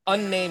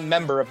unnamed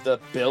member of the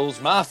Bills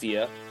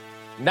Mafia,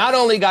 not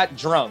only got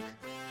drunk,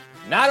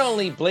 not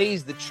only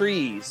blazed the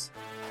trees,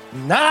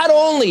 not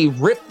only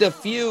ripped a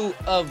few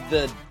of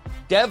the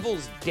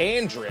devil's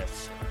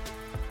dandruff,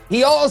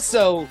 he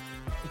also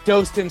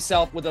dosed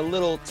himself with a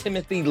little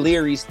Timothy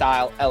Leary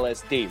style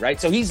LSD, right?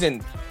 So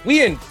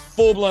we in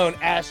full-blown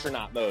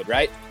astronaut mode,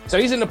 right? So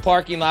he's in the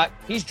parking lot,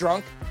 he's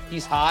drunk,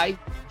 he's high,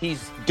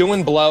 he's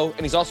doing blow,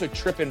 and he's also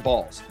tripping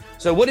balls.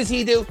 So what does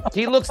he do?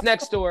 He looks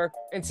next door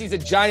and sees a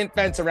giant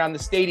fence around the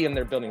stadium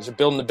they're building. They're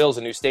building the Bills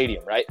a new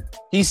stadium, right?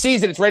 He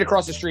sees it, it's right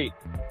across the street.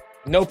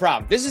 No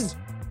problem. This is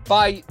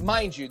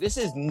mind you, this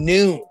is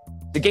noon.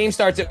 The game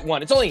starts at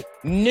 1. It's only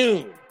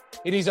noon.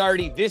 And he's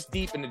already this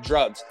deep into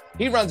drugs.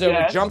 He runs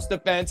over, jumps the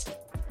fence.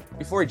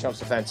 Before he jumps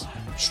the fence,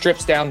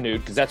 strips down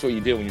nude, because that's what you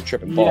do when you're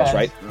tripping balls,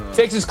 right?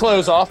 Takes his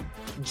clothes off,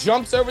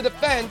 jumps over the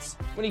fence.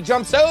 When he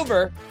jumps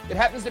over, it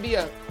happens to be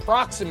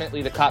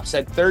approximately, the cop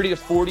said, 30 to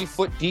 40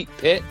 foot deep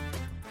pit.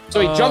 So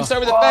he jumps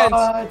over the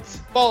fence,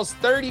 falls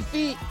 30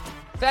 feet.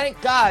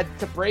 Thank God,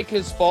 to break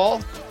his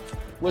fall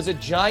was a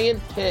giant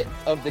pit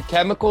of the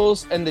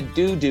chemicals and the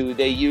doo-doo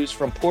they use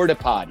from porta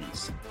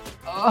potties.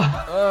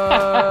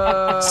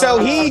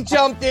 So he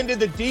jumped into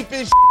the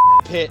deepest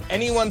pit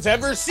anyone's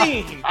ever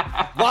seen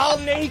while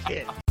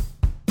naked.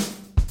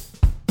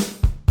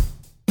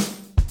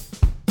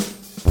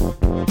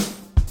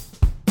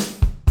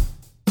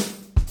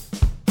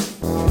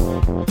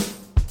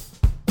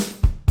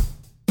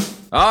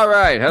 All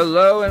right,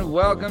 hello and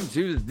welcome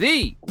to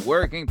the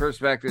Working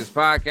Perspectives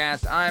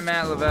Podcast. I'm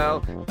Matt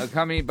Lavelle,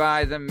 accompanied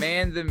by the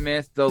man, the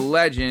myth, the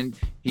legend.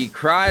 He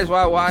cries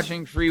while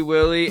watching Free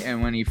Willy,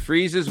 and when he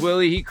frees his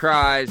Willy, he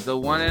cries. The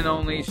one and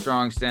only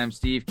Strong Stem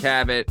Steve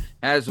Cabot,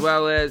 as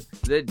well as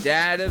the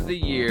Dad of the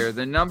Year,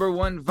 the number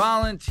one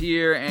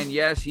volunteer, and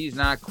yes, he's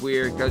not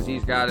queer because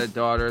he's got a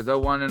daughter, the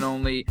one and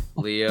only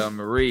Leah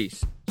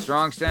Maurice.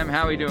 Strong Stem,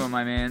 how we doing,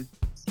 my man?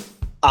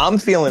 I'm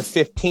feeling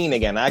 15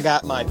 again. I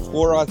got my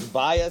Foros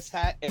bias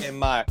hat and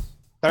my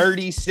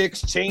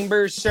 36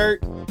 Chambers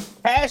shirt.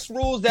 Cash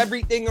rules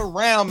everything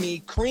around me.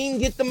 Cream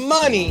get the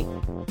money.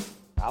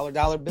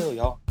 Dollar bill,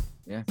 y'all.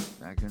 Yeah,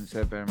 I couldn't say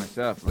it better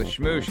myself.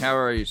 Lashmoosh, how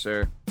are you,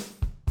 sir?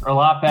 We're a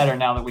lot better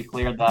now that we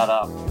cleared that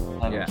up.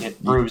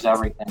 It proves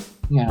everything.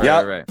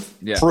 Yeah. Right.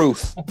 Yeah.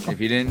 Proof. If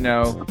you didn't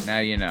know, now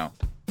you know.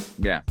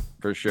 Yeah,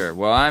 for sure.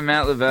 Well, I'm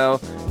Matt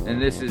Lavelle,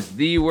 and this is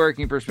the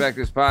Working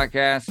Perspectives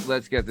Podcast.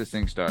 Let's get this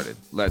thing started.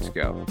 Let's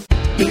go.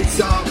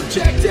 It's all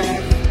objective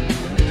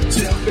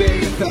to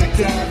be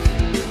effective.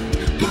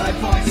 High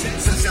points in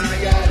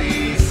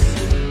societies.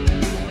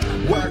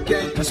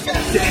 Working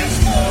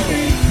perspectives.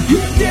 Knowing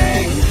your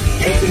day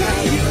and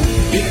how you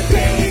get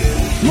paid.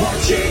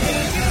 Launching a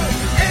new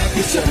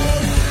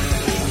episode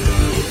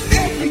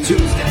every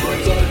Tuesday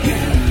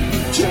again.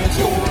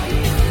 Transform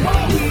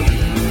my week.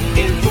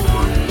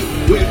 Inform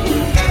with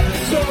new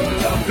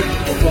episodes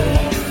available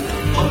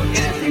on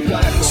every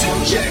platform. So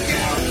check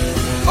out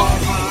our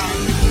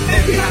mind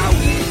and how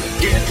we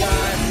get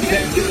live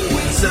and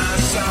doing so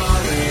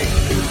sorry.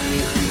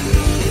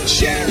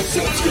 Share and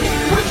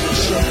subscribe. We're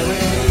just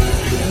sharing.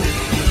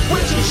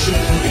 We're just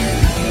sharing.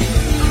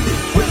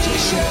 We're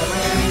just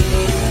sharing.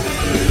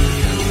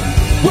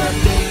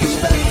 Working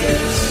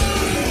perspectives.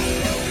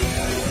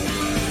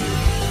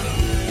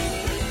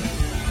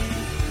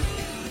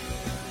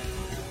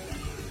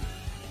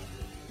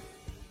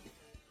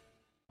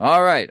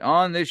 All right,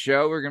 on this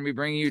show, we're going to be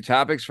bringing you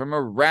topics from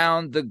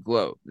around the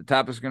globe. The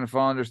topics are going to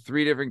fall under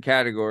 3 different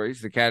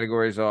categories. The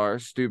categories are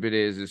Stupid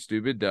Is as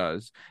Stupid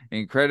Does,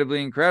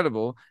 Incredibly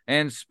Incredible,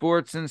 and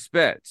Sports and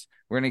Spets.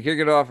 We're going to kick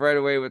it off right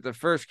away with the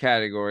first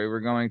category.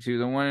 We're going to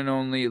the one and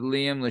only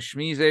Liam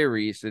Lashmize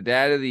Reese, the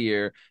Dad of the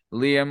Year.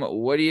 Liam,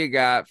 what do you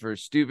got for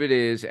Stupid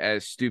Is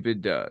as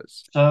Stupid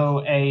Does?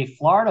 So a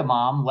Florida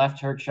mom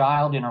left her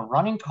child in a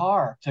running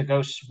car to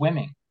go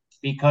swimming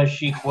because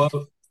she, quote,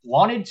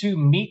 wanted to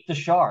meet the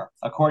shark.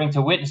 According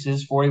to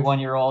witnesses,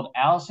 41-year-old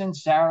Allison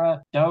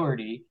Sarah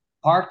Doherty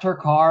parked her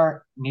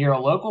car near a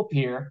local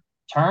pier,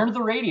 turned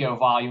the radio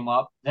volume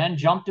up, then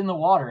jumped in the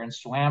water and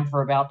swam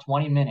for about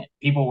 20 minutes.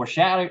 People were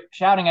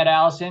shouting at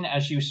Allison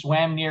as she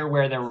swam near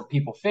where there were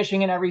people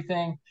fishing and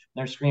everything.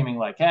 They're screaming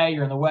like, hey,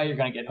 you're in the way, you're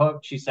going to get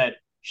hooked. She said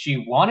she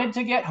wanted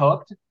to get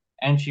hooked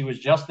and she was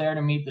just there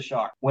to meet the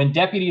shark. When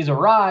deputies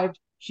arrived,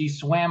 she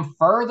swam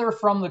further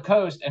from the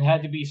coast and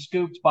had to be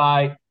scooped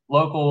by a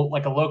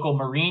local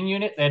marine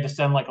unit. They had to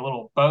send like a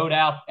little boat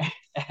out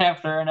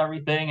after her and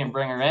everything and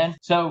bring her in.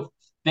 So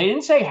they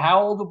didn't say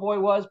how old the boy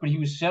was, but he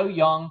was so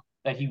young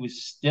that he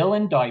was still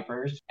in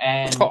diapers.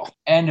 And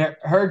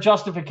her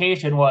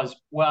justification was,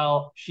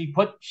 well,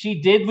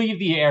 she did leave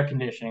the air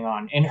conditioning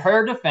on. In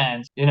her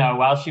defense,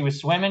 while she was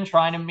swimming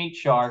trying to meet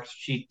sharks,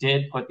 she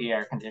did put the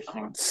air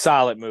conditioning on.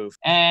 Solid move.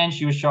 And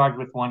she was charged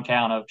with 1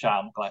 count of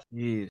child neglect.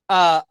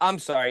 I'm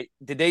sorry.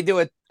 Did they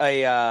do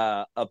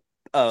a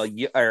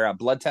or a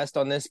blood test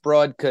on this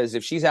broad, because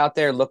if she's out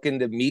there looking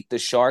to meet the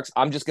sharks,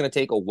 I'm just gonna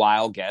take a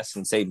wild guess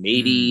and say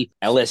maybe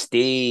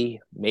LSD,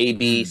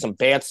 maybe some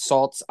bath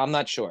salts. I'm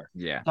not sure.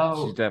 Yeah,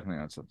 So- she's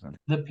definitely on something.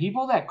 The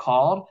people that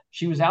called,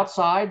 she was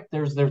outside.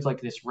 There's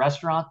like this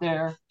restaurant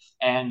there,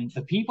 and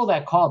the people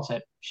that called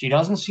said she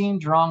doesn't seem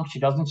drunk, she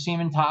doesn't seem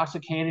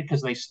intoxicated,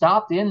 because they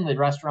stopped in the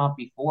restaurant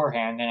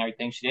beforehand and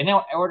everything. She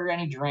didn't order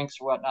any drinks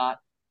or whatnot.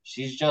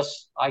 She's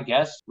just, I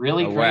guess,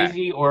 really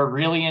crazy or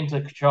really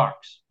into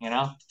sharks, you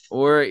know?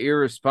 Or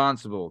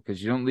irresponsible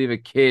because you don't leave a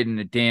kid in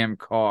a damn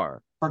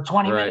car. For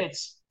 20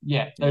 minutes.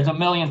 Yeah, there's a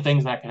million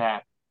things that could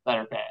happen that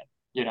are bad,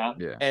 you know?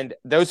 Yeah. And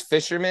those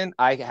fishermen,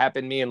 me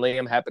and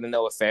Liam happen to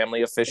know a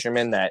family of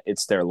fishermen that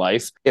it's their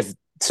life. If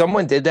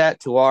someone did that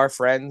to our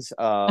friends,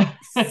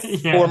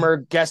 former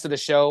guest of the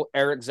show,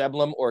 Eric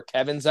Zeblum or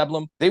Kevin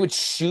Zeblum, they would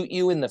shoot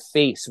you in the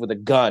face with a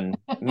gun,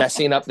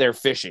 messing up their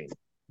fishing.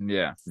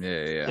 Yeah.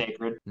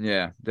 Sacred.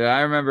 Yeah.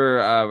 I remember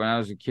when I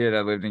was a kid, I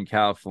lived in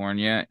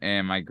California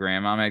and my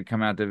grandmom had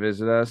come out to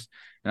visit us.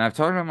 And I've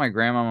talked about my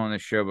grandmom on the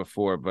show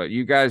before, but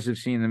you guys have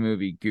seen the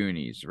movie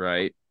Goonies,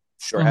 right?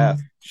 Sure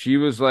have. She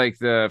was like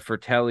the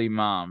Fratelli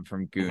mom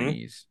from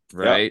Goonies,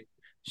 right?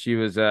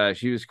 Yep.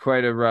 She was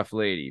quite a rough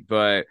lady,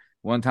 but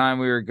one time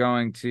we were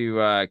going to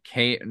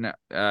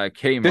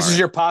Kmart. This is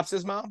your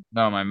pops' mom?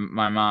 No, my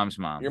mom's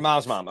mom. Your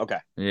mom's mom. Okay.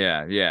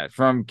 Yeah.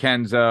 From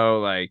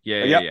Kenzo, like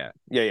yeah.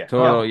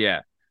 Total, yeah.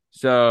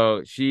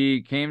 So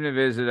she came to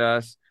visit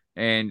us,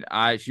 and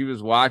she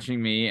was watching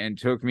me and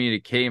took me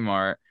to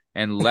Kmart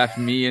and left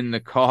me in the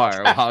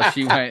car while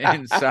she went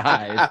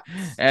inside.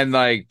 And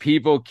like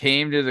people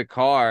came to the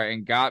car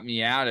and got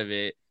me out of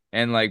it.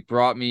 And like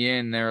brought me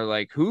in. They were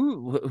like,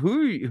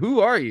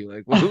 "Who are you?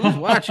 Like, who's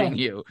watching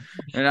you?"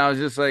 And I was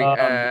just like,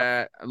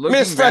 looking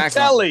Miss back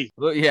Fratelli.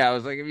 I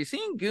was like, "Have you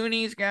seen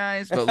Goonies,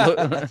 guys?"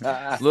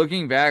 But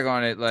looking back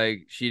on it,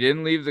 like she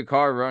didn't leave the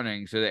car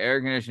running, so the air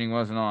conditioning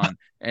wasn't on,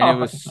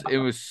 and it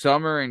was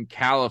summer in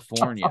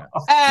California.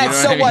 You know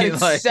so what? I mean?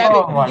 It's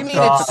you mean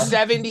it's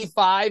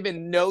 75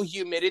 and no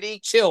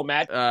humidity? Chill,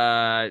 Matt.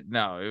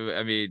 No,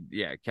 I mean,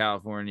 yeah,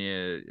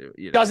 California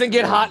doesn't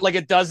get hot like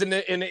it does in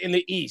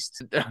the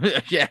east.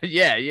 yeah.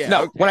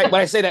 No, okay. when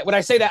I say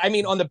that, I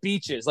mean on the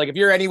beaches. Like if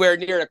you're anywhere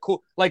near a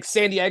cool, like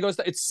San Diego,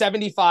 it's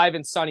 75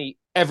 and sunny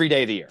every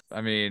day of the year.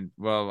 I mean,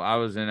 well, I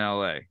was in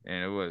LA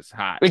and it was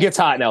hot. It gets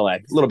hot in LA, a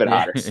little bit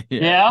hotter.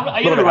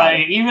 Either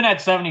way, even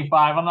at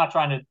 75, I'm not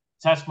trying to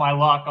test my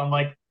luck on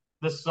like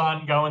the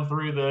sun going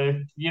through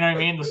the, you know what I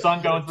mean? The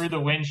sun going through the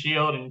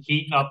windshield and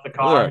heating up the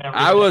car. Look,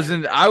 I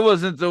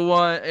wasn't the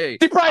one. Hey,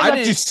 they probably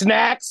left you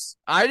snacks.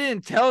 I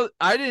didn't tell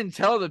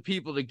the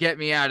people to get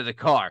me out of the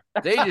car.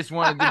 They just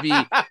wanted to be.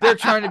 They're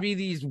trying to be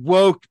these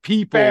woke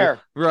people,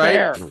 right?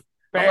 Fair.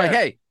 I'm like,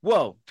 hey,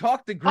 whoa,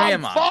 talk to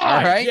grandma. I'm fine.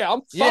 All right? Yeah,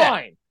 I'm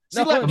fine.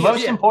 The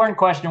most important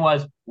question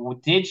was,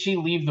 did she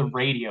leave the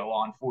radio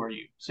on for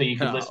you so you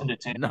could listen to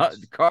Tim? No,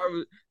 the car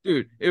was,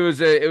 dude. It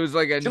was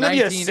like a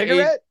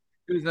 1988.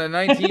 It was a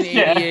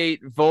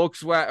 1988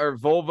 Volkswagen or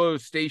Volvo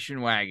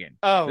station wagon.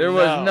 Oh, there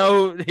was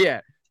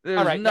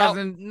there's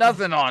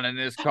nothing on in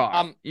this car.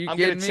 I'm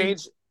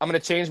gonna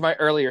change my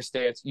earlier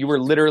stance. You were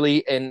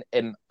literally in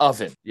an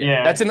oven.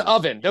 Yeah, that's an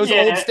oven. Those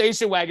old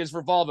station wagons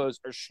for Volvos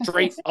are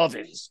straight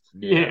ovens.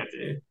 Yeah,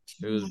 dude.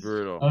 It was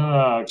brutal. Oh,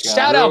 God.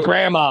 Shout out,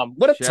 Grandma.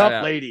 What a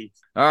tough lady.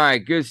 All right,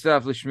 good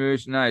stuff,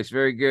 LaShmoosh. Nice,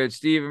 very good.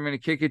 Steve, I'm going to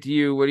kick it to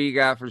you. What do you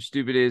got for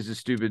Stupid Is and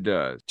Stupid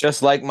Does?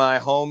 Just like my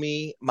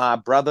homie, my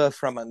brother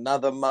from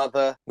another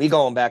mother, we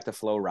going back to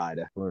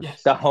Florida,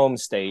 the home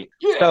state.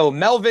 Yeah. So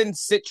Melvin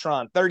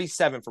Citron,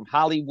 37, from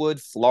Hollywood,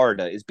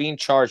 Florida, is being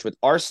charged with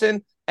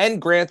arson and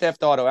grand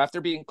theft auto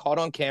after being caught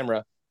on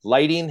camera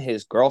lighting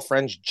his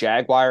girlfriend's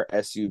Jaguar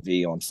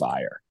SUV on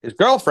fire. His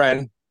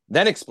girlfriend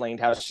then explained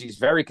how she's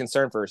very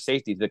concerned for her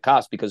safety to the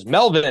cops because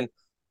Melvin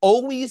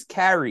always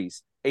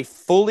carries a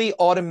fully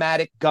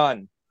automatic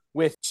gun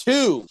with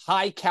 2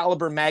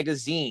 high-caliber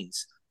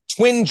magazines,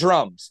 twin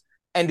drums,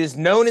 and is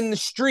known in the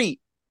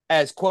street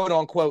as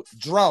quote-unquote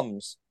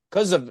drums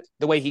because of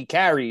the way he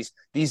carries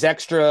these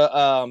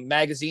extra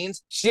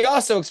magazines. She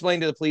also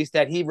explained to the police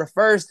that he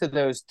refers to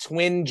those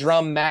twin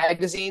drum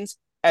magazines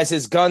as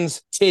his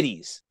gun's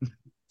titties.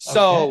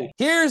 So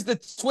here's the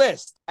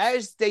twist.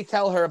 As they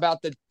tell her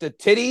about the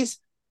titties,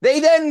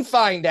 they then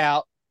find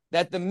out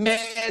that the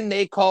man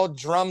they called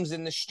drums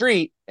in the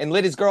street and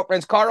lit his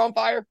girlfriend's car on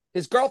fire,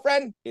 his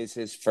girlfriend, is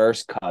his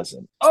first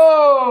cousin.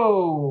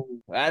 Oh!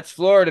 That's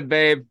Florida,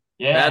 babe.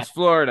 Yeah. That's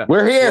Florida.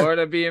 We're here.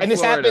 Florida being and this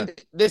Florida.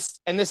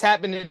 This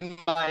happened in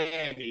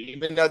Miami.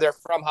 Even though they're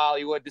from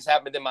Hollywood, this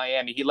happened in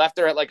Miami. He left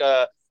her at like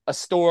a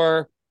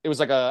store. It was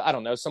like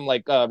some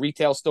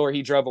retail store.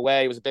 He drove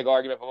away. It was a big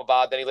argument, blah, blah,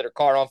 blah. Then he lit her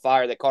car on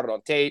fire. They caught it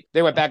on tape.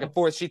 They went back and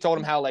forth. She told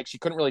him how like she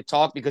couldn't really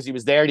talk because he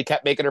was there and he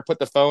kept making her put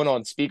the phone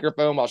on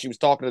speakerphone while she was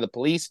talking to the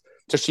police.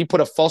 So she put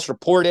a false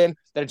report in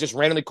that it just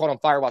randomly caught on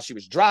fire while she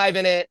was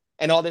driving it.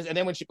 and all this. And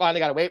then when she finally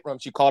got away from him,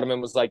 she called him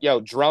and was like, yo,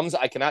 drums,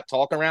 I cannot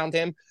talk around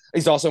him.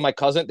 He's also my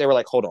cousin. They were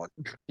like, hold on.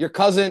 Your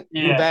cousin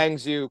who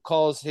bangs you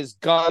calls his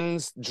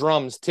guns,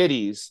 drums,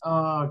 titties.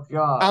 Oh,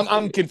 God.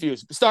 I'm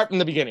confused. Start from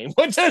the beginning.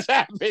 What just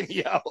happened,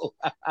 yo?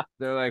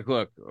 They're like,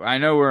 look, I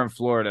know we're in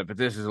Florida, but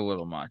this is a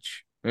little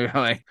much. They're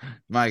like,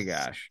 my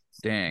gosh,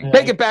 dang.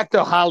 Take it back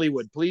to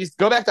Hollywood, please.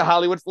 Go back to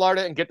Hollywood,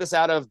 Florida, and get this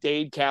out of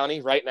Dade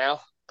County right now.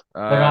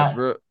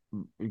 Go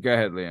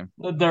ahead, Liam.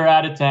 They're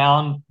out of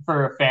town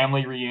for a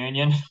family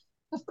reunion.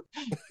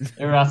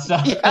 They're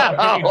outside.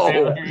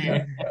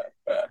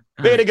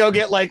 They had to go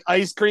get like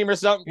ice cream or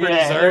something for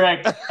dessert. They're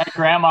at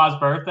grandma's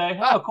birthday.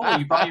 Oh, cool.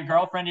 You brought your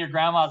girlfriend to your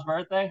grandma's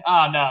birthday?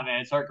 Oh, no,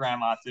 man. It's her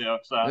grandma, too.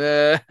 So,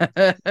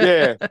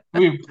 yeah.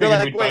 We figured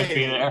like, we'd both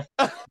be there.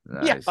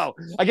 Nice. Yeah.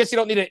 I guess you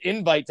don't need an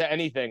invite to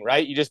anything,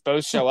 right? You just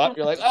both show up.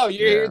 You're like, oh,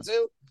 you're here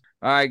too?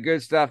 All right,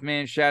 good stuff,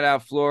 man. Shout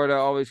out Florida,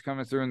 always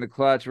coming through in the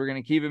clutch. We're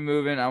going to keep it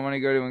moving. I want to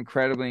go to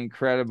incredibly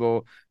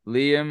incredible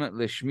Liam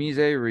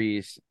Leshmize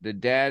Reese, the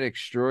dad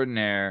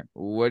extraordinaire.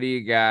 What do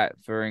you got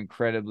for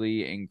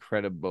incredibly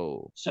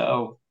incredible?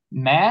 So,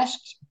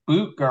 masked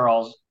boot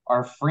girls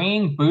are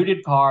freeing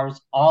booted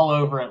cars all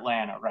over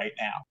Atlanta right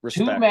now.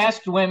 Respect. 2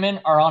 masked women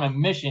are on a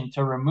mission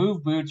to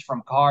remove boots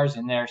from cars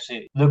in their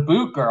city. The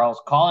boot girls,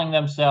 calling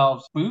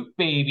themselves Boot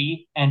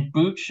Baby and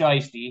Boot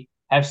Shiesty,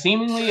 have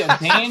seemingly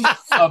obtained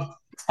a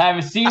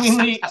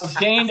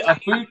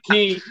boot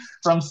key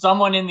from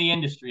someone in the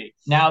industry.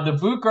 Now, the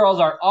boot girls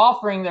are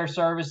offering their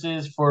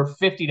services for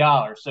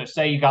 $50. So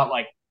say you got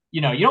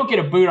you don't get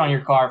a boot on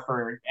your car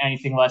for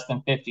anything less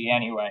than $50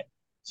 anyway.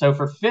 So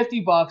for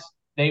 $50,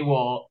 they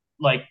will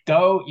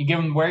go, you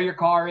give them where your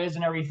car is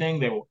and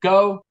everything. They will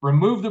go,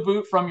 remove the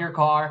boot from your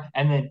car,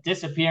 and then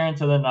disappear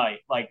into the night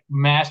like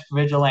masked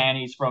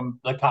vigilantes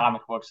from the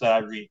comic books that I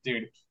read.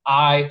 Dude,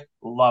 I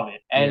love it.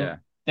 And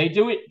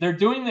they're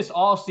doing this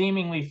all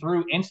seemingly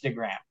through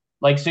Instagram.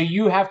 So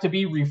you have to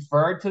be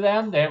referred to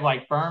them. They have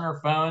burner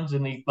phones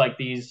and these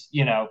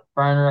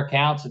burner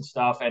accounts and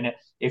stuff. And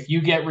if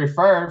you get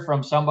referred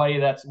from somebody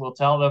that will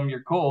tell them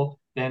you're cool,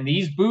 then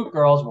these boot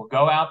girls will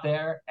go out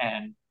there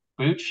and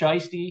Boot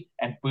Shiesty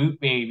and Boot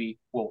Baby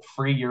will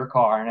free your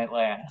car in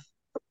Atlanta.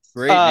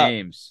 Great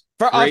names.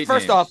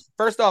 First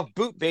off,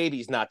 Boot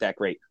Baby's not that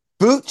great.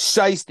 Boot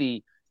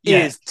Shiesty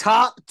is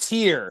top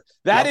tier.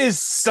 That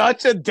is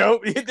such a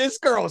dope. This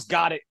girl's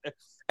got it.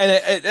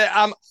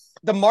 And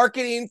the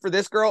marketing for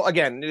this girl,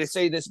 again, they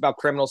say this about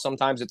criminals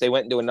sometimes. If they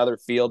went into another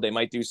field, they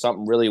might do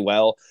something really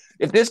well.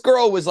 If this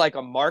girl was like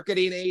a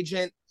marketing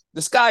agent,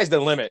 the sky's the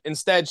limit.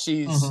 Instead,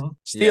 she's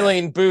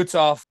stealing boots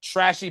off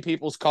trashy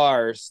people's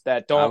cars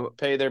that don't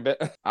pay their bill.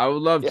 I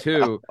would love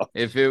to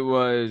if it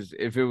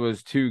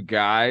was 2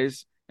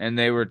 guys and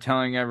they were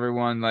telling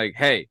everyone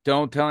hey,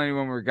 don't tell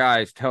anyone we're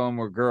guys, tell them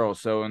we're girls.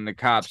 So when the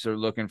cops are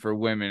looking for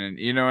women, and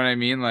you know what I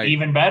mean,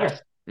 even better.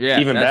 Yeah,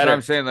 even that's better. what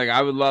I'm saying.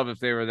 I would love if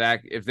they were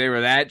that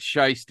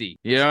shiesty.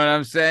 You know what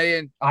I'm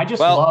saying? I just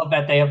love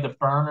that they have the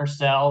burner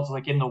cells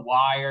in the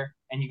wire.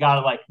 And you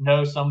gotta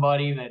know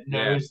somebody that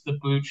knows the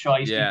Boot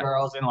Shiesty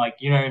girls, and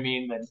you know what I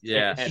mean. Then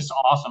it's just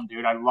awesome,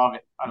 dude. I love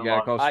it. You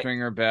gotta call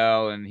Stringer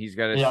Bell, and he's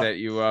got to set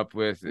you up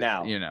with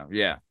now.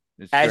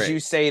 It's as great. You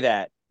say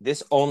that,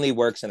 this only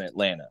works in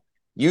Atlanta.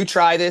 You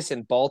try this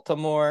in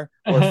Baltimore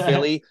or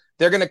Philly,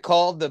 they're gonna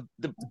call the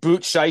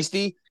Boot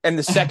Shiesty, and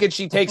the second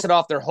she takes it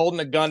off, they're holding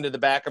a gun to the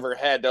back of her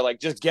head. They're like,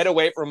 "Just get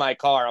away from my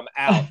car. I'm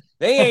out."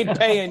 They ain't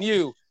paying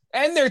you.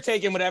 And they're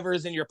taking whatever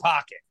is in your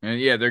pocket.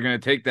 And they're going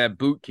to take that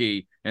boot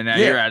key, and now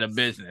you're out of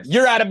business.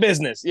 You're out of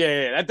business.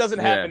 Yeah. That doesn't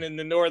happen in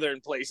the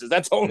northern places.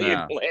 That's only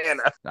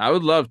Atlanta. I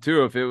would love,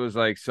 too, if it was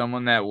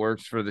someone that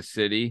works for the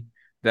city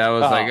that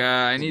was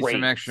I need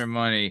some extra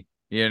money.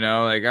 All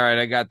right,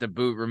 I got the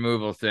boot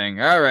removal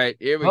thing. All right,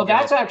 here we go. Well,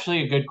 that's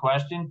actually a good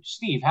question.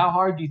 Steve, how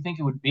hard do you think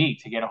it would be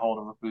to get a hold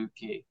of a boot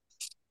key?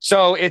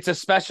 So it's a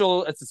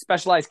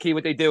specialized key.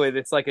 What they do is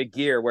it's like a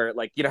gear where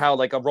how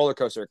a roller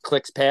coaster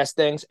clicks past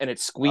things and it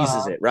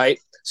squeezes it, right?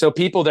 So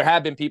there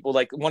have been people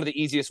one of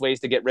the easiest ways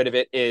to get rid of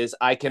it is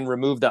I can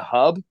remove the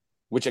hub,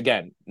 which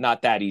again,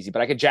 not that easy,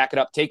 but I could jack it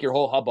up, take your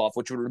whole hub off,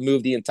 which would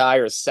remove the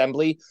entire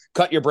assembly,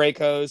 cut your brake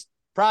hose,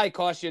 probably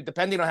cost you,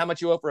 depending on how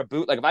much you owe for a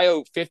boot. If I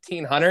owe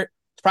 $1,500,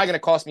 it's probably going to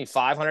cost me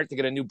 $500 to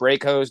get a new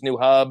brake hose, new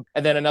hub,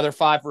 and then another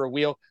 $5 for a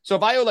wheel. So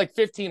if I owe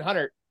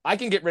 $1,500, I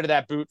can get rid of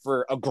that boot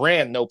for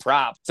 $1,000, no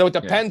problem. So it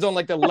depends on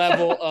the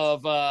level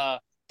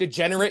of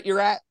degenerate you're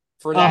at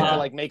for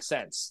that to make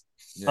sense.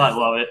 I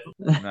love it.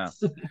 No,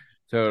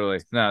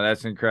 totally. No,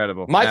 that's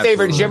incredible. My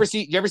favorite. Did you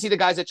ever see the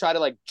guys that try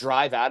to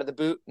drive out of the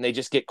boot and they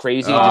just get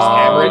crazy and just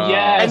hammer it?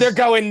 Yes. And they're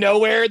going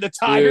nowhere. The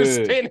tires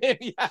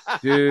spinning.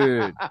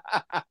 Dude.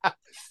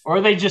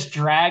 Or they just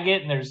drag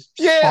it and there's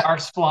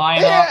sparks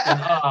flying up. And,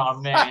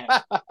 oh man,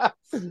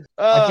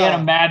 I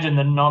can't imagine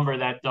the number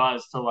that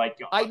does to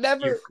I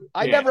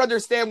never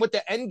understand what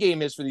the end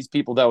game is for these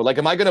people though.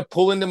 Am I going to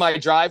pull into my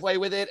driveway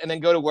with it and then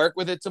go to work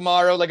with it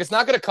tomorrow? It's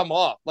not going to come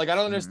off. I don't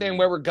understand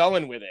where we're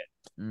going with it.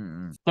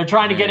 They're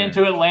trying to get Man.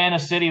 into Atlanta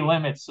city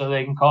limits so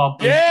they can call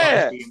Boot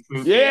Yeah. Shiesty and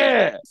Boot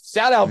Yeah.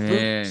 Shout out Boot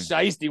Man.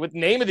 Shiesty with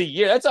name of the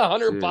year. That's a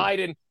Hunter Dude.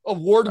 Biden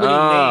award-winning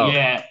Oh. name.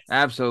 Yeah.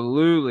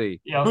 Absolutely.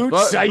 Yep. Boot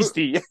But-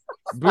 Shiesty.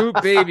 Boot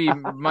Baby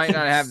might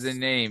not have the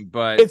name,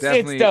 but It's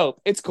definitely dope.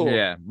 It's cool.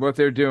 Yeah, what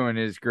they're doing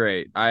is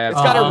great. It's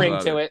got a ring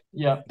to it.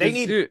 Yep. They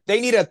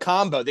need a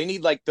combo. They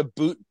need like the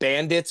Boot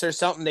Bandits or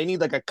something. They need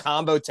like a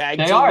combo tag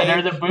They team are. name.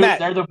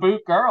 They're the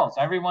Boot Girls.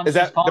 Everyone's Is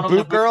that just calling the them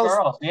the Boot Boot Girls?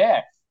 Girls. Yeah.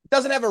 It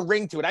doesn't have a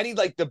ring to it. I need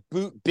like the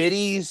Boot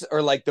Biddies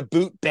or like the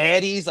Boot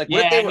Baddies. Like what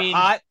Yeah, if they I were mean,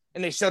 hot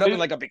and they showed up in Boot-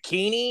 like a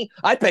bikini?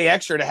 I'd pay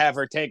extra to have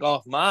her take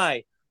off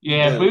my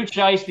Yeah, Dude. Boot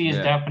Shiesty is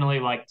Yeah. definitely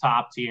like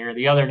top tier.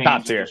 The other Top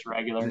names tier. are just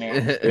regular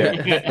names.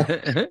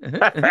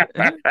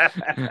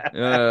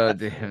 Oh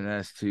damn,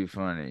 that's too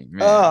funny,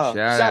 man. Oh,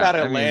 shout out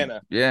I mean,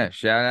 Atlanta.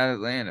 shout out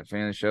Atlanta.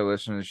 Fan of the show,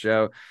 listen to the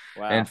show,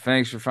 Wow. and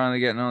thanks for finally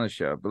getting on the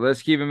show. But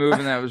let's keep it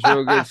moving. That was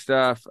real good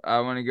stuff. I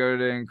want to go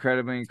to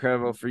incredibly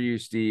incredible for you,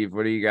 Steve.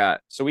 What do you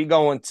got? So we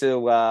go into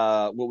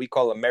what we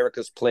call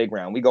America's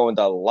Playground. We go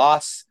into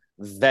Las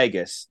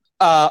Vegas.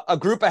 A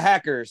group of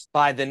hackers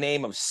by the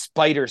name of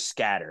Spider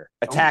Scatter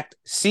attacked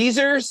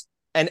Caesars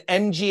and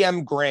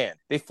MGM Grand.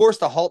 They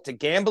forced a halt to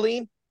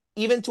gambling,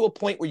 even to a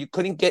point where you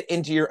couldn't get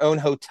into your own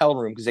hotel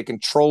room because they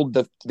controlled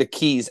the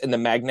keys and the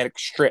magnetic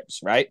strips,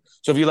 right?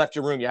 So if you left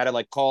your room, you had to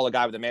like call a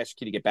guy with a master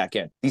key to get back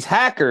in. These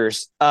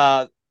hackers,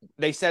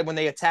 they said when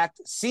they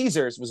attacked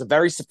Caesars, it was a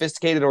very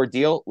sophisticated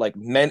ordeal, like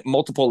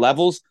multiple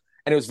levels,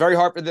 and it was very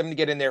hard for them to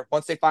get in there.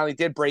 Once they finally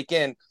did break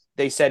in,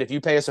 they said, if you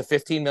pay us a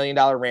 $15 million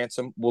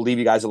ransom, we'll leave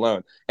you guys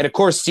alone. And of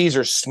course,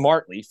 Caesars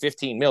smartly,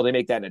 $15 million, they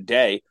make that in a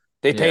day.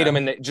 They paid them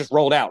and they just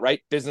rolled out,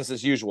 right? Business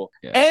as usual.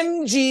 Yeah.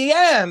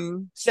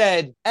 MGM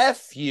said,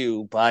 F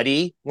you,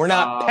 buddy. We're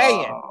not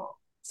paying.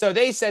 So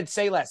they said,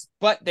 say less.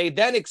 But they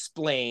then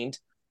explained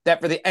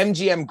that for the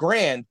MGM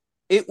Grand,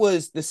 it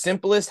was the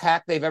simplest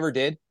hack they've ever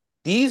did.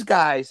 These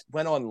guys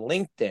went on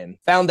LinkedIn,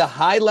 found a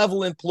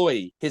high-level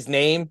employee, his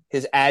name,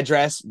 his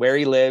address, where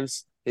he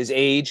lives, his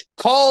age,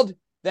 called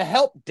the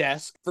help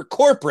desk for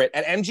corporate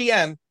at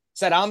MGM,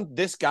 said, I'm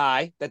this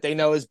guy that they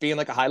know as being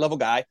like a high-level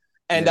guy,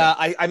 and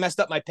I messed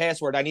up my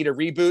password. I need a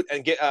reboot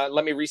and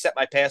let me reset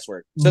my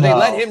password. So they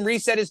let him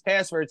reset his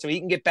password so he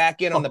can get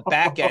back in on the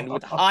back end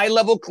with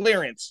high-level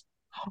clearance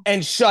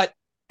and shut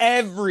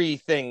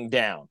everything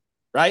down,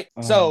 right?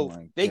 Oh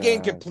so they God.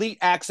 gained complete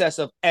access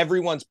of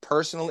everyone's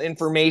personal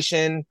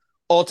information,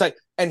 all type.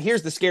 And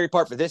here's the scary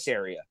part for this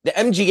area. The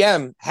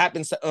MGM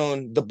happens to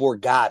own the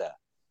Borgata.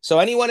 So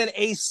anyone in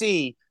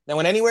AC that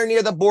went anywhere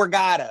near the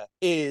Borgata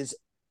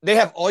they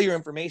have all your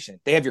information.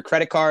 They have your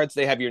credit cards.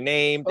 They have your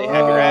name. They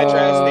have your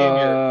address. They have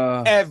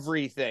your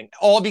everything.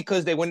 All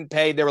because they wouldn't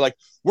pay. They were like,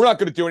 we're not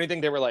going to do anything.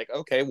 They were like,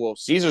 okay, well,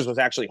 Caesars was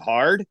actually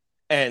hard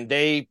and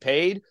they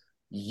paid.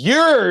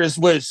 Yours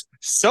was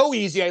so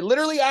easy. I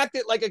literally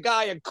acted like a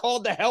guy and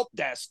called the help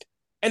desk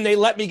and they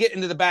let me get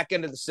into the back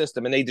end of the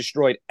system and they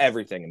destroyed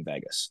everything in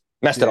Vegas.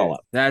 Messed it all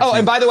up. That's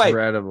and by the way,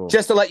 incredible.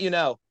 just to let you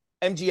know,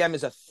 MGM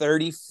is a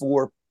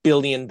 $34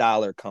 billion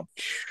company.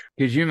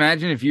 Could you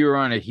imagine if you were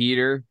on a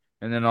heater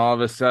and then all of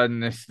a sudden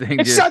this thing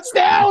It just shuts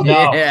down.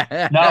 No,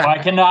 Yeah. no, I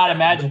cannot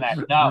imagine that.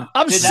 No,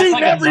 I'm Dude, that's shooting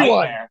like a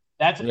everyone. nightmare.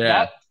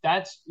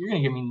 That's you're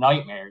gonna give me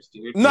nightmares,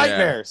 dude.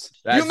 Nightmares.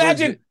 That's You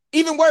imagine, legit.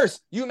 even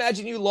worse, you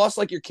imagine you lost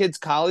like your kid's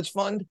college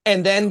fund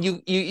and then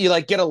you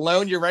like get a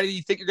loan, you're ready,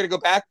 you think you're going to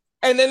go back,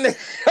 and then they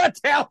shut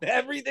down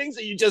everything.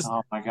 So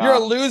Oh my God. you're a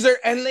loser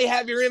and they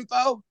have your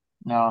info.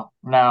 No,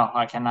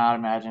 I cannot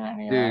imagine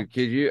any of that. Dude,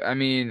 could you? I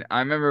mean, I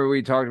remember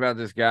we talked about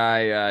this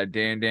guy,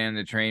 Dan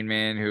the Train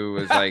Man, who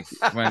was like,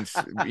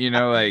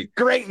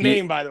 Great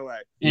name, by the way.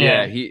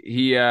 yeah,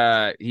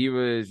 he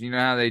was. You know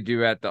how they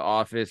do at the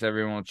office?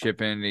 Everyone will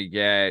chip in to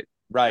get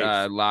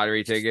Right.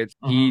 lottery tickets.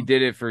 He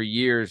did it for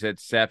years at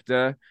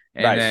SEPTA,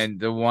 and then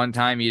the one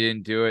time he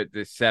didn't do it,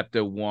 the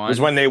SEPTA won. Was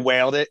when they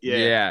wailed it.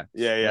 Yeah.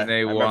 When they I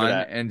remember won,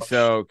 that. and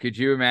so could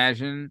you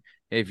imagine?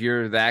 If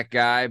you're that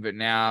guy, but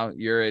now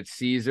you're at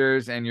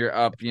Caesars and you're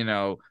up,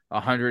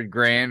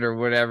 $100,000 or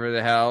whatever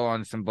the hell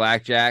on some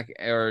blackjack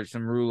or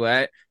some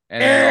roulette,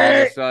 and then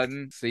all of a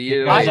sudden, see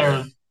you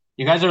later.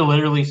 You guys are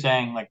literally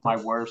saying like my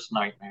worst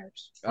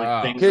nightmares.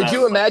 Like, things Could that,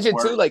 you imagine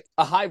work. too, like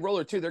a high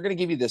roller too? They're going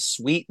to give you the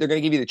suite. They're going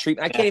to give you the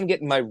treatment. I can't even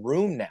get in my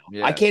room now.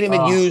 Yeah. I can't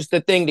even use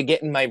the thing to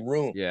get in my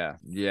room. Yeah.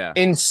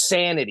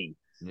 Insanity.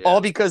 Yeah.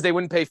 All because they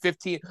wouldn't pay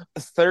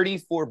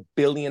 $34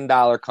 billion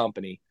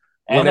company.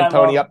 And Wouldn't I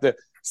pony love- up the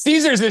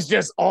Caesars is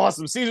just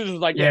awesome. Caesars was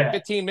like, Yeah.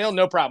 15 mil,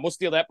 no problem. We'll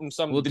steal that from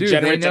some Well, dude,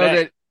 degenerate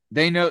today.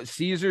 they know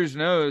Caesars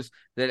knows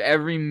that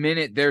every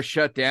minute they're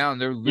shut down,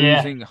 they're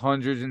losing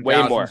hundreds and Way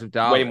thousands more. of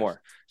dollars. Way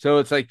more. So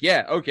it's like,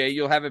 yeah, okay,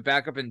 you'll have it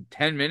back up in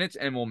 10 minutes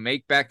and we'll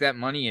make back that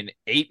money in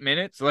 8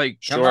 minutes. Like,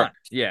 come Sure. on.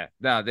 Yeah.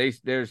 No,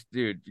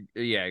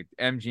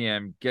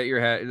 MGM, get your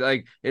head.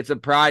 Like, it's a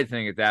pride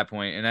thing at that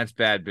point, and that's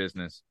bad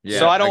business. Yeah.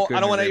 So I don't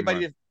couldn't want agree anybody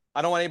more.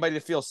 I don't want anybody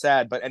to feel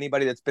sad, but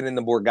anybody that's been in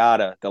the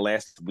Borgata the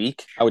last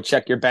week, I would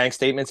check your bank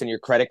statements and your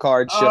credit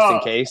cards just in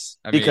case,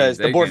 I mean, because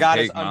the they can Borgata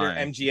is take under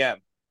mine. MGM.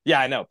 Yeah,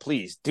 I know.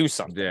 Please do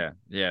something.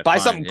 Yeah. Buy fine,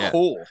 something yeah.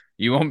 cool.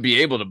 You won't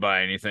be able to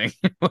buy anything.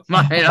 I'll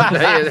tell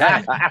you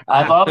that.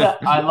 I love that.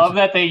 I love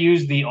that they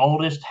use the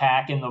oldest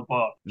hack in the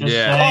book. Just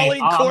Yeah.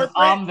 saying, Calling corporate?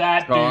 I'm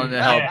that Calling dude.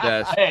 the help Yeah.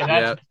 desk. Hey,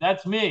 Yep.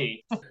 that's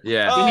me.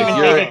 Yeah. Didn't If even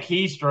you're, take a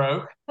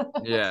keystroke.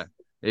 yeah.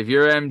 If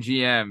you're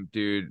MGM,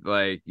 dude,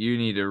 like you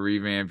need to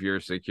revamp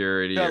your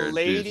security The or do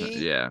lady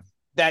yeah.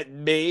 that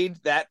made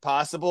that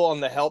possible on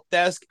the help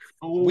desk.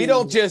 Ooh. We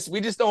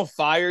just don't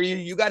fire you.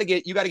 You got to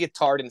get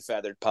tarred and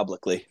feathered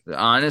publicly.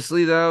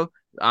 Honestly, though,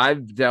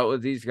 I've dealt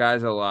with these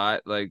guys a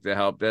lot, like the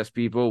help desk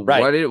people. Right.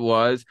 What it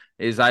was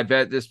is I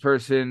bet this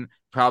person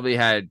probably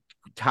had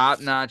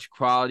top-notch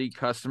quality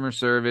customer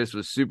service,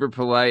 was super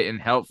polite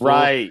and helpful,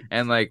 Right.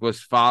 and like was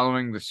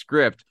following the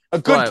script. A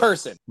good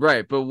person.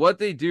 Right. But what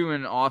they do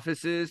in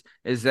offices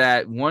is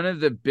that one of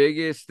the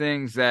biggest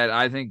things that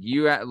I think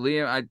you,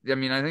 Liam, I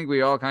mean, I think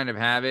we all kind of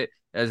have it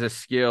as a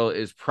skill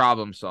is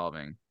problem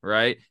solving,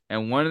 right?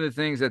 And one of the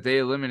things that they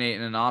eliminate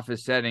in an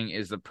office setting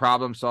is the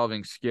problem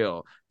solving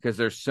skill, because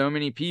there's so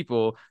many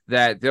people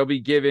that they'll be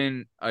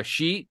given a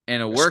sheet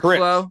and a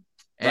workflow,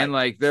 and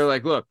like they're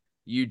like, look,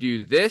 you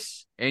do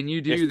this and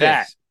you do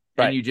this,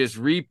 and you just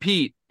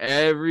repeat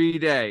every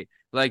day.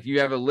 Like you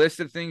have a list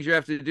of things you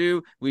have to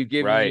do. We've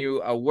given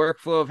you a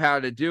workflow of how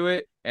to do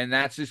it, and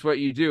that's just what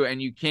you do.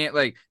 And you can't,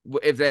 like,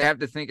 if they have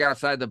to think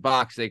outside the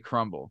box, they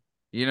crumble.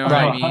 You know what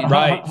I mean?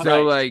 Right.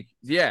 So like,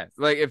 yeah,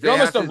 like if You're they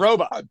almost a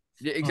robot.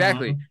 Yeah,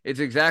 exactly. It's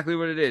exactly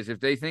what it is. If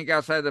they think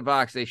outside the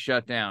box, they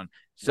shut down.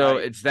 So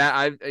it's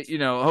that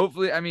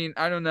hopefully, I mean,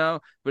 I don't know,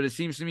 but it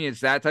seems to me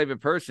it's that type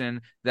of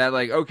person that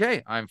like,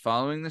 okay, I'm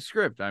following the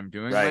script. I'm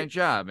doing my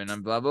job and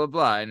I'm blah, blah,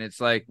 blah. And it's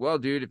like, well,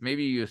 dude, if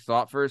maybe you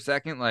thought for a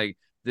second, like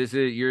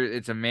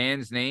it's a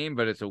man's name,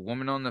 but it's a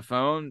woman on the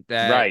phone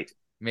that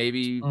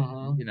maybe,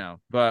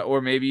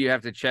 or maybe you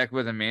have to check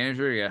with a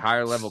manager, you get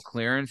higher level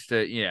clearance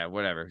to,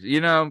 whatever,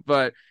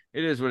 but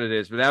it is what it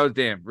is. But that was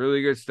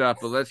really good stuff.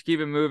 But let's keep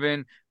it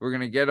moving. We're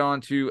going to get on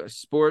to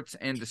sports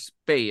and the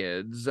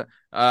spades.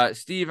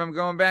 Steve, I'm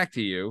going back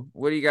to you.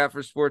 What do you got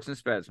for sports and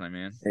speds, my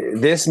man?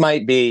 This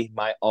might be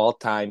my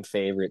all-time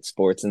favorite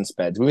sports and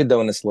speds. We've been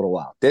doing this a little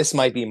while. This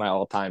might be my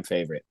all-time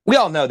favorite. We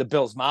all know the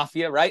Bills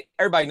Mafia, right?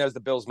 Everybody knows the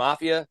Bills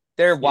Mafia.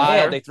 They're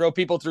wild. Yeah. They throw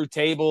people through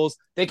tables.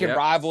 They can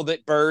rival the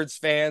Birds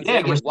fans.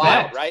 Yeah, they get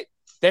wild, right?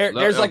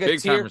 There's like a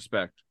tier.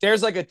 Respect.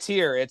 There's like a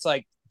tier. It's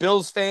like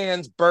Bills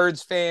fans,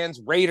 Birds fans,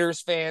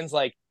 Raiders fans.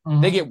 Like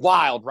they get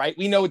wild, right?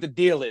 We know what the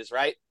deal is,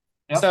 right?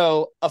 Yep.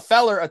 So a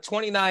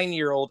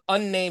 29-year-old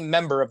unnamed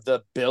member of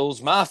the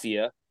Bills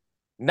Mafia,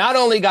 not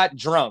only got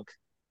drunk,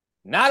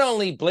 not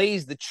only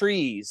blazed the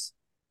trees,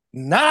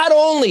 not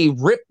only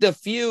ripped a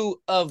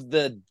few of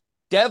the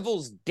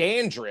devil's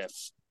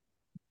dandruff,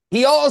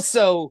 he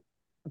also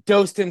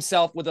dosed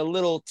himself with a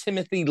little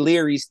Timothy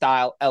Leary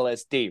style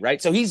LSD,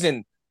 right? So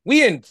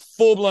we in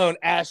full-blown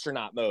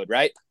astronaut mode,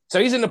 right? So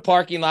he's in the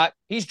parking lot.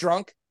 He's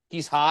drunk.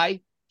 He's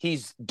high.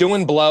 He's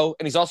doing blow,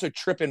 and he's also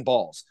tripping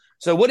balls.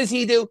 So what does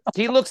he do?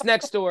 He looks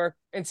next door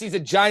and sees a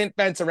giant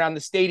fence around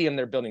the stadium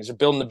they're building. They're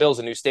building the Bills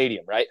a new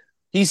stadium, right?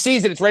 He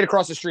sees it. It's right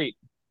across the street.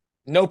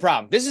 No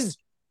problem. This is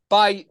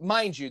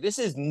this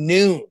is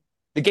noon.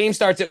 The game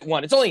starts at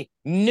 1. It's only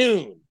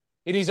noon,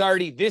 and he's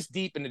already this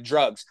deep into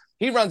drugs.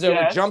 He runs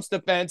over, jumps the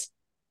fence.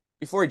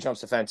 Before he jumps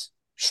the fence,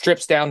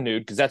 strips down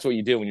nude, because that's what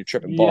you do when you're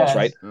tripping balls,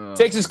 right?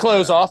 Takes his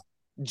clothes off,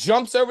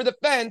 jumps over the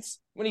fence.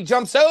 When he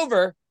jumps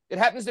over, it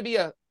happens to be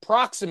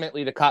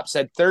approximately, the cop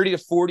said, 30 to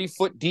 40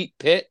 foot deep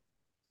pit.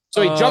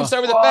 So he jumps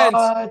over the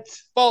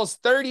fence, falls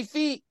 30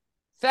 feet.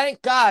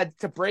 Thank God,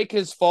 to break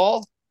his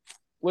fall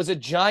was a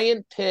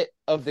giant pit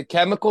of the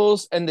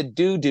chemicals and the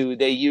doo-doo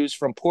they use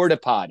from porta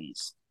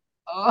potties.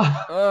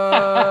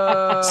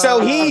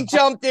 So he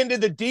jumped into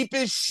the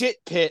deepest shit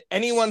pit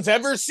anyone's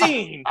ever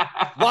seen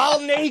while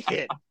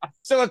naked.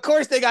 So, of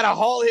course, they got to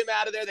haul him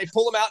out of there. They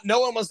pull him out.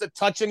 No one wants to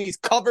touch him. He's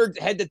covered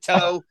head to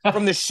toe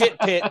from the shit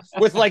pit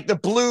with, like, the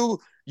blue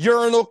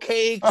urinal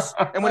cakes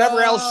and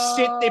whatever else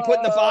shit they put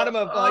in the bottom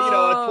of,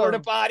 a porta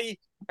potty.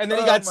 And then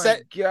he got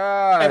set.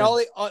 God.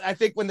 And I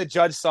think when the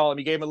judge saw him,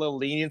 he gave him a little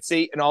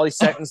leniency, and all he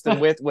sentenced him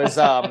with was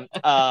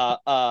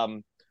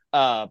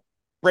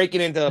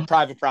breaking into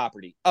private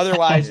property.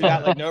 Otherwise, he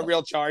got like no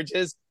real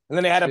charges. And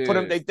then they had to put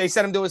him. They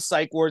sent him to a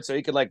psych ward so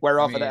he could like wear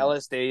off of the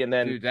LSD and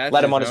then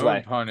let him on his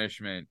way.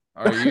 Punishment.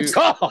 Are you,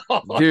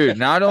 dude?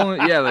 Not only,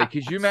 like,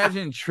 could you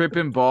imagine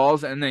tripping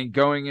balls and then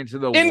going into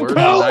the worst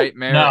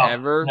nightmare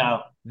ever?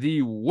 No.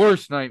 The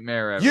worst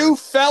nightmare ever. You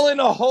fell in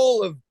a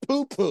hole of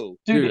poo-poo.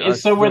 Dude,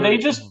 so were they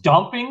just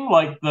dumping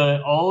like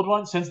the old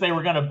ones since they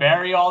were going to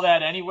bury all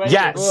that anyway?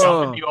 Yes.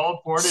 Dumping the old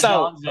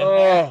Porta-Johns in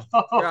there.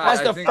 God,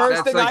 that's the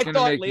first thing I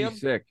thought, Liam.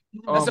 Sick.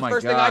 That's the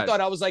first thing I thought.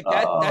 I was like,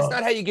 that's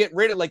not how you get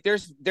rid of, like,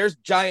 there's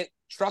giant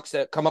trucks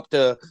that come up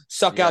to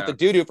suck out the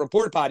doo-doo from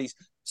porta potties.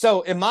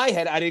 So in my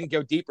head, I didn't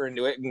go deeper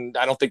into it, and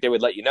I don't think they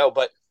would let you know,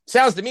 but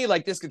sounds to me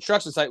like this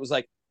construction site was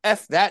like,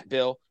 F that,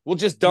 Bill. We'll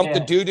just dump the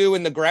doo-doo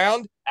in the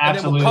ground, and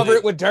then we'll cover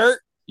it with dirt,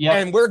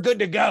 and we're good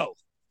to go.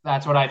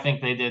 That's what I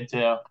think they did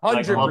too.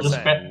 Like,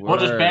 100%. we'll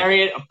just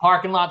bury it. A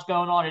parking lot's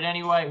going on it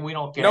anyway. We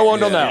don't care. No one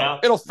will Yeah. know. You know?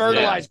 It'll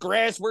fertilize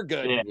grass. We're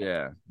good.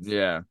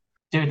 Yeah.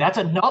 Dude, that's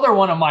another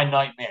one of my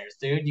nightmares,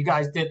 dude. You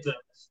guys did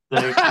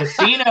the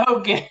casino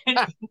game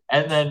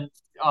and then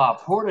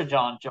Porta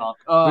John junk.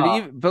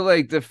 But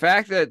like the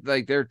fact that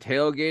like they're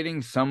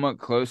tailgating somewhat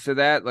close to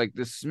that, like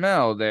the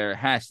smell there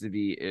has to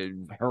be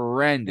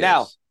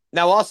horrendous.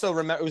 Now also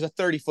remember it was a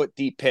 30-foot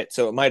deep pit,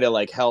 so it might have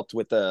like helped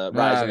with the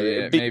rise.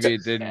 Maybe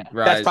it didn't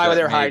rise. That's probably why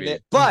they're maybe. hiding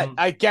it. But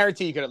I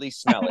guarantee you could at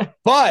least smell it.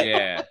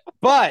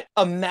 But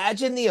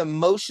imagine the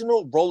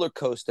emotional roller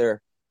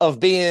coaster of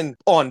being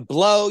on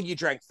blow. You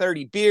drank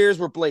 30 beers,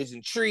 we're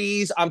blazing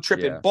trees, I'm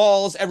tripping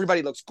balls,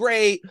 everybody looks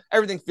great,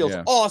 everything feels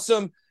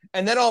awesome.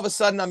 And then all of a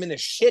sudden I'm in the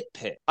shit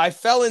pit. I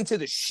fell into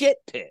the shit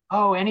pit.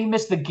 Oh, and he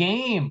missed the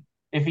game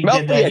if he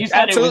did that. You said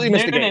absolutely it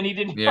was missed the game. and he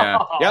didn't. Yeah.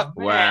 Oh, yep.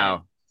 Man.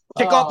 Wow.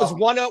 Kickoff was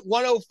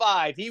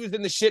 1:05. He was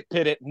in the shit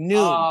pit at noon.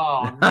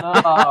 Oh,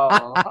 no.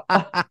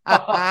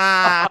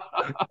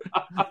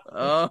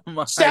 Oh,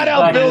 my Shout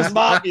out Bill's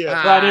Mafia.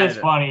 That is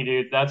funny,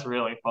 dude. That's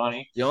really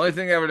funny. The only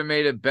thing that would have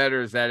made it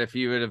better is that if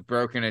he would have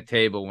broken a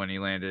table when he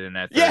landed in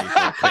that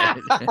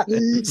 30-foot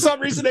pit. Some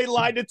reason they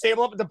lined the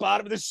table up at the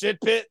bottom of the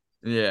shit pit.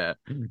 Yeah,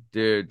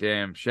 dude,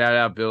 damn. Shout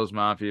out Bill's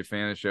Mafia,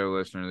 fan of the show,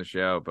 listener of the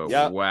show. But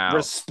wow.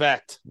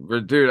 Respect.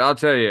 Dude, I'll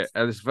tell you,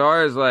 as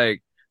far as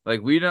like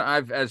we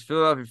don't, as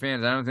Philadelphia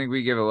fans, I don't think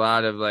we give a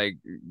lot of like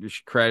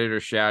credit or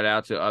shout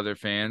out to other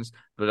fans,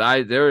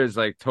 but there is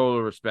like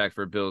total respect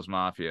for Bill's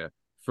Mafia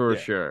for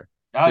sure.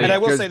 Oh, and I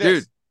will say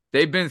this, dude,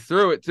 they've been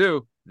through it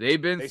too. They've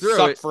been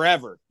through it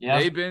forever. Yeah.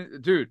 They've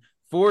been, dude,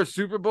 4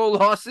 Super Bowl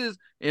losses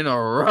in a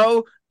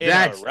row.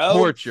 That's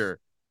torture.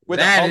 With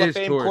a Hall of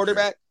Fame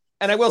quarterback.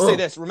 And I will say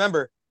this,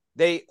 remember,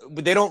 they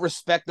don't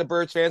respect the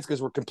Birds fans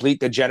because we're complete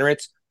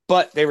degenerates,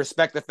 but they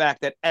respect the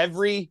fact that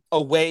every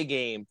away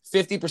game,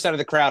 50% of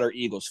the crowd are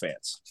Eagles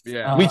fans.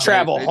 Yeah. We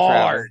travel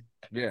hard.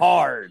 Yeah.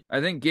 Hard. I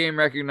think game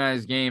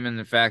recognized game and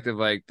the fact of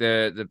like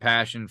the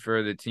passion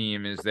for the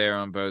team is there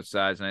on both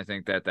sides, and I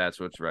think that's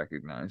what's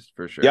recognized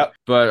for sure. Yep.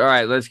 But all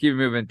right, let's keep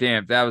moving.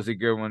 Damn, that was a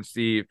good one,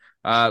 Steve.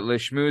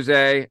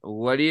 Lishmuze,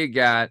 what do you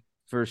got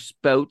for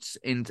spots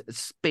and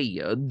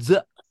spades?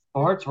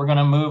 Sports, we're going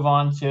to move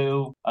on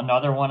to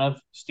another one of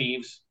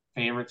Steve's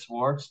favorite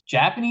sports.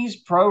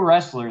 Japanese pro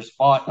wrestlers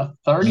fought a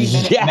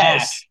 30-minute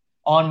match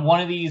on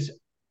one of these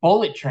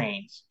bullet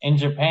trains in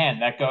Japan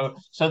that go.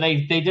 So they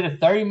did a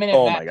 30-minute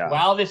match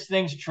while this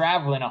thing's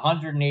traveling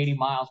 180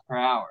 miles per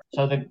hour.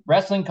 So the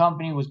wrestling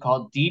company was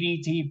called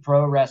DDT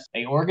Pro Wrestling.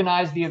 They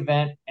organized the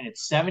event, and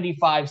it's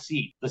 75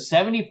 seats. The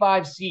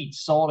 75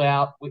 seats sold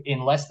out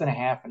in less than a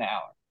half an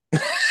hour.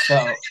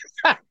 So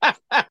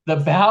the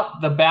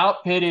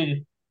bout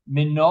pitted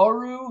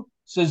Minoru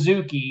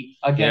Suzuki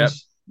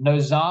against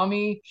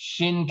Nozami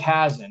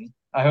Shinkazen.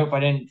 I hope I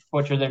didn't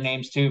butcher their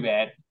names too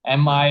bad.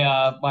 And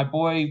my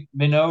boy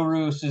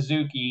Minoru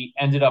Suzuki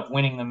ended up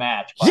winning the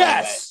match.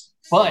 Yes!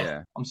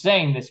 But I'm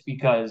saying this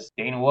because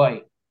Dana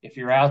White, if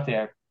you're out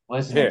there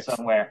listening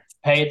somewhere,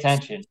 pay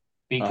attention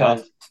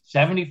because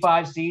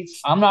 75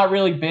 seats. I'm not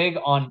really big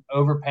on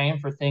overpaying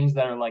for things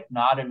that are like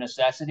not a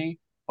necessity,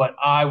 but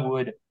I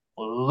would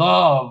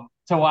love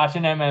to watch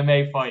an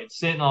MMA fight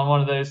sitting on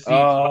one of those seats.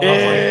 Going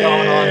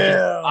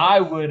on. I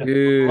would love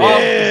to see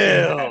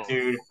that,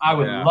 dude. I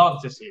would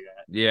love to see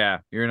that. Yeah,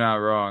 you're not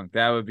wrong.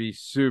 That would be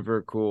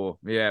super cool.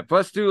 Yeah.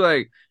 Plus, do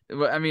like,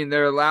 I mean,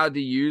 they're allowed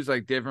to use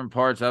like different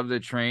parts of the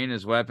train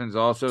as weapons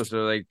also.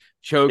 So like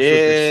chokes with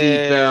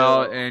the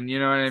seatbelt, and you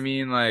know what I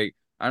mean? Like,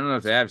 I don't know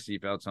if they have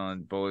seatbelts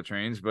on bullet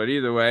trains, but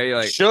either way,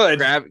 like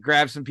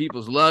grab some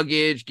people's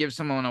luggage, give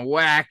someone a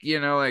whack, you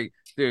know, like,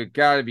 dude,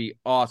 gotta be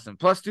awesome.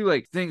 Plus,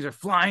 like things are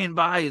flying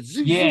by.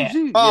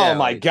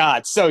 My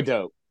God, so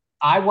dope.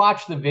 I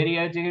watched the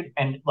video, dude,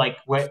 and like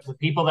the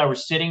people that were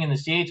sitting in the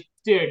seats,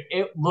 dude,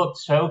 it looked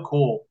so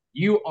cool.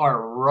 You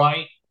are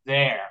right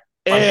there.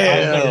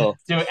 Like,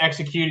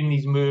 executing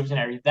these moves and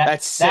everything.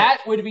 That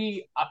would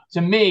be, to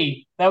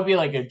me, that would be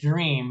like a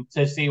dream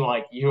to see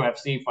like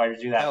UFC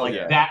fighters do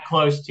that, that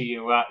close to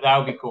you. That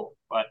would be cool.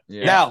 But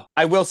now,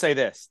 I will say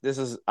this: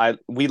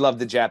 we love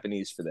the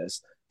Japanese for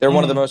this. They're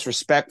one of the most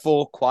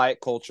respectful, quiet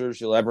cultures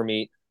you'll ever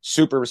meet.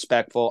 Super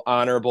respectful,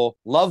 honorable,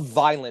 love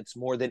violence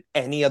more than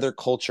any other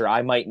culture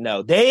I might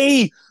know.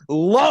 They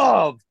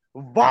love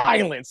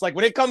violence. Like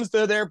when it comes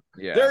to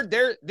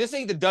this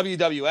ain't the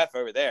WWF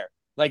over there.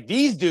 Like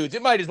these dudes,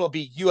 it might as well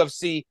be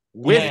UFC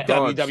with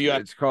WWF.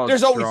 It's called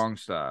strong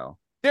style.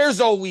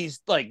 There's always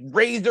like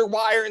razor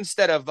wire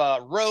instead of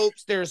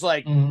ropes. There's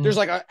like there's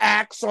like an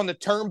axe on the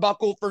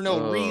turnbuckle for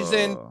no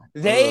reason.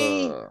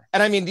 And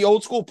I mean the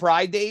old school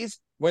Pride days.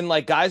 When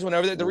like guys went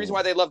over there, the reason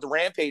why they loved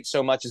Rampage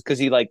so much is because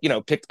he like,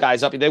 picked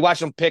guys up. They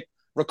watched him pick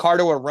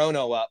Ricardo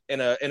Arono up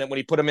in when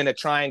he put him in a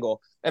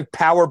triangle and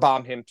power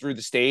bomb him through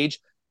the stage.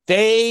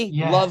 They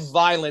Yes. love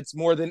violence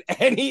more than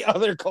any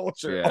other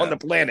culture Yeah. on the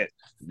planet.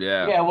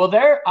 Yeah. Yeah, well,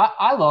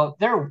 I love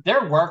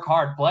their work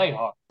hard, play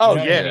hard. Oh, You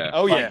know what I yeah. mean?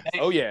 Oh, Like,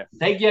 yeah. Oh, yeah.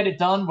 They get it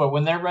done, but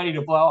when they're ready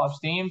to blow off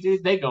steam,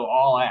 dude, they go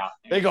all out.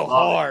 Dude. They go Love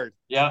it. hard.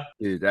 Yep.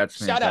 Dude, that's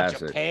Shout out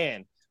fantastic.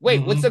 Japan.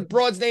 Wait, what's the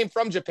broad's name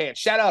from Japan?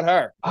 Shout out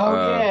her.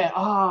 Oh yeah.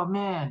 Oh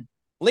man.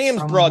 Liam's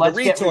From broad, the Let's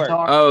Get retort.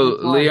 Retarded.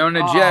 Oh,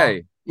 Leona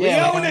J.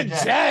 Yeah, Leona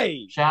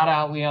J. Shout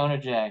out Leona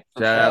J.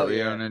 For Shout sure. out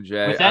Leona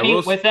J.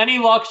 With any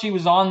luck, she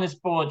was on this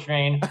bullet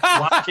train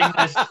watching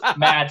this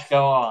match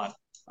go on.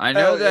 I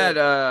know Hell yeah.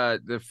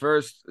 that the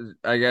first,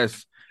 I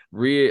guess,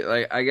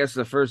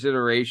 the first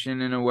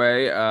iteration in a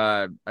way.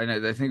 I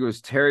think it was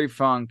Terry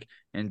Funk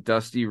and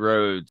Dusty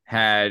Rhodes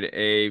had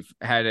a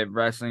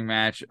wrestling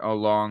match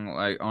along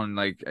on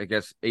I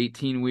guess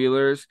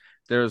 18-wheelers.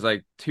 There was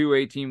like two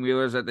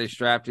 18-wheelers that they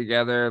strapped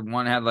together.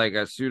 One had like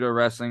a pseudo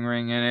wrestling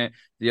ring in it.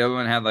 The other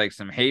one had like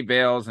some hay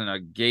bales and a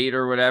gate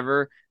or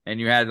whatever. And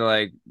you had to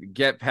like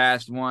get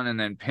past one and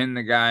then pin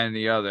the guy in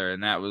the other,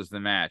 and that was the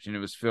match. And it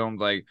was filmed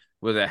like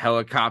with a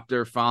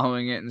helicopter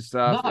following it and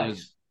stuff.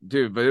 Nice.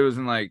 But it was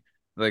in like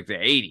the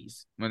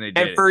 80s when they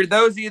did And for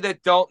those of you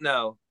that don't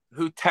know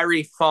who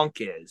Terry Funk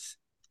is,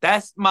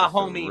 that's my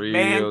homie,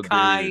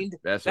 Mankind. Dude.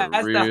 That's the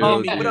real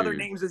homie. dude. What other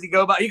names does he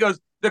go by? He goes,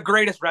 the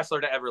greatest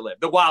wrestler to ever live,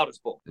 the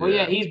wildest bull. Well,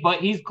 yeah,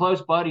 he's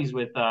close buddies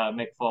with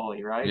Mick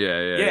Foley, right?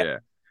 Yeah.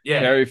 Yeah.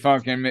 Terry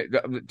Funk and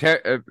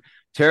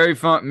Terry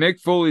Funk. Mick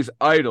Foley's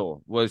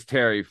idol was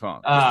Terry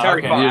Funk.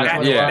 Terry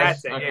Funk. Yeah.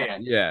 That's it. Okay.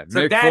 Yeah,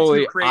 So Mick that's Foley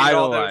who created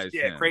all those idolized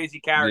him. crazy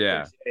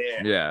characters.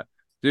 Yeah.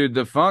 Dude,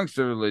 the Funks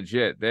are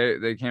legit.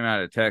 They came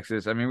out of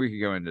Texas. I mean, we could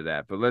go into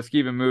that, but let's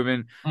keep it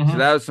moving. Mhm. So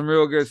that was some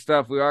real good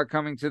stuff. We are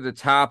coming to the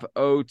top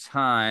O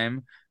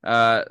time.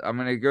 I'm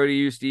gonna go to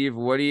you, Steve.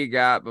 What do you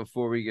got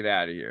before we get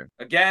out of here?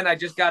 Again, I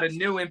just got a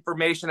new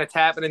information that's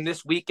happening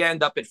this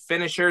weekend up at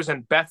Finishers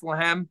in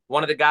Bethlehem.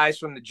 One of the guys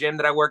from the gym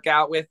that I work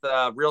out with,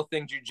 Real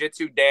Thing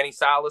Jiu-Jitsu, Danny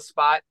Sala's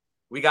spot.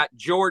 We got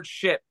George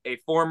Ship, a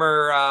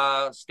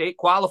former state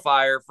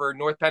qualifier for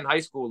North Penn High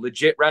School,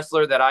 legit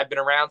wrestler that I've been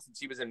around since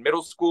he was in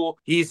middle school.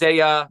 He's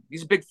a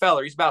big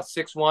fella. He's about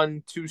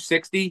 6'1",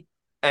 260,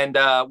 and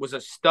was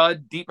a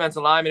stud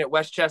defensive lineman at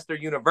Westchester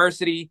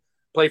University.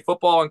 Played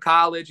football in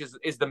college.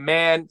 Is the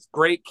man.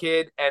 Great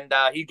kid, and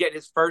he get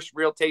his first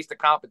real taste of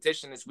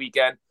competition this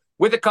weekend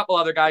with a couple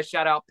other guys.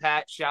 Shout out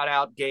Pat. Shout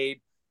out Gabe.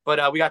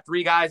 But we got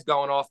 3 guys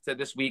going off to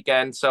this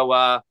weekend.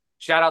 So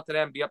shout out to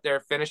them. Be up there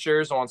at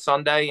Finishers on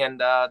Sunday, and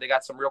they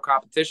got some real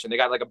competition. They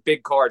got like a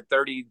big card,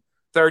 30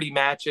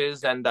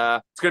 matches, and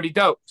it's going to be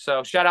dope.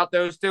 So shout out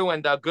those 2,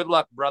 and good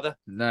luck, brother.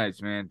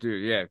 Nice, man.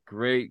 Dude, yeah,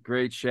 great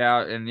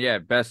shout. And yeah,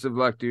 best of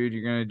luck, dude.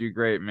 You're going to do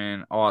great,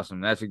 man.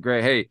 Awesome. That's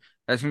going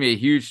to be a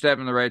huge step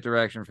in the right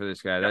direction for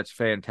this guy. That's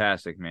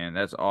fantastic, man.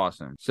 That's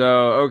awesome.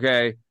 So,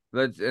 okay.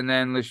 And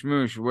then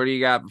Lishmoosh, what do you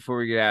got before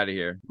we get out of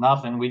here?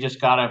 Nothing. We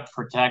just gotta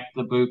protect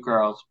the boot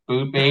girls.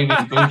 Boot baby,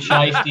 boot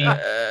shiesty.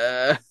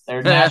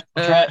 They're national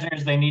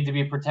treasures. They need to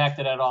be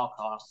protected at all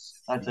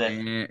costs. That's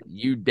it.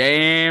 You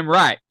damn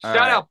right.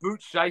 Shout out Boot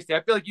Shiesty.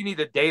 I feel like you need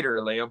to date her,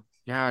 Liam.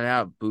 Shout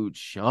out Boot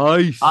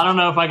Shiesty. I don't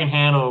know if I can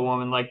handle a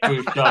woman like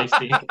Boot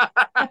Shiesty.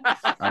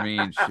 I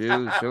mean,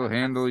 she'll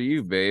handle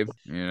you, babe.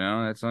 You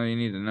know, that's all you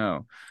need to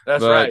know.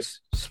 That's right.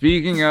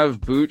 Speaking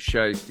of Boot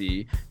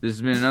Shiesty, this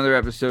has been another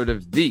episode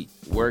of the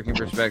Working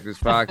Perspectives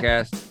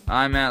Podcast.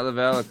 I'm Matt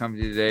Lavelle,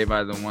 accompanied today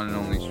by the one and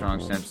only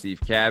strong stem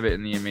Steve Cabot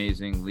and the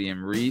amazing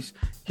Liam Reese.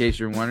 In case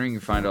you're wondering, you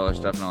can find all our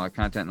stuff and all our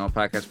content on all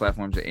podcast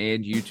platforms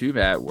and YouTube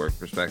at Work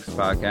Perspectives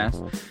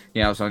Podcast.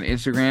 You can also on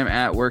Instagram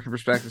at Working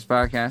Perspectives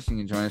Podcast. You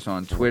can join us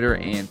on Twitter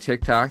and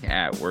TikTok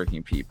at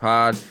Working P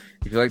Pod.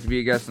 If you'd like to be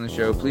a guest on the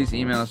show, please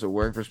email us at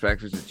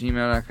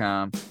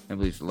workperspectives@gmail.com. And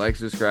please like,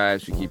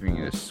 subscribe, so keep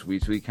bringing you this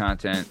sweet, sweet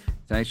content.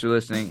 Thanks for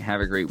listening.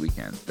 Have a great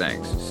weekend.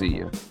 Thanks. See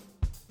you.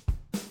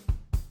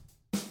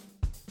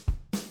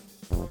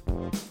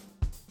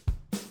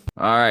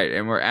 All right,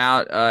 and we're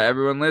out.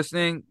 Everyone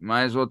listening,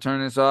 might as well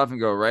turn this off and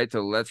go right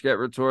to Let's Get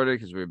Retorted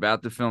because we're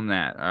about to film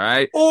that. All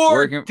right?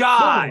 Or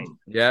die.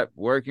 Yep.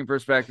 Working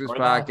Perspectives Or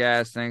die.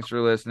 Podcast. Thanks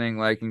for listening,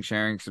 liking,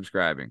 sharing,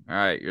 subscribing. All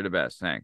right, you're the best. Thanks.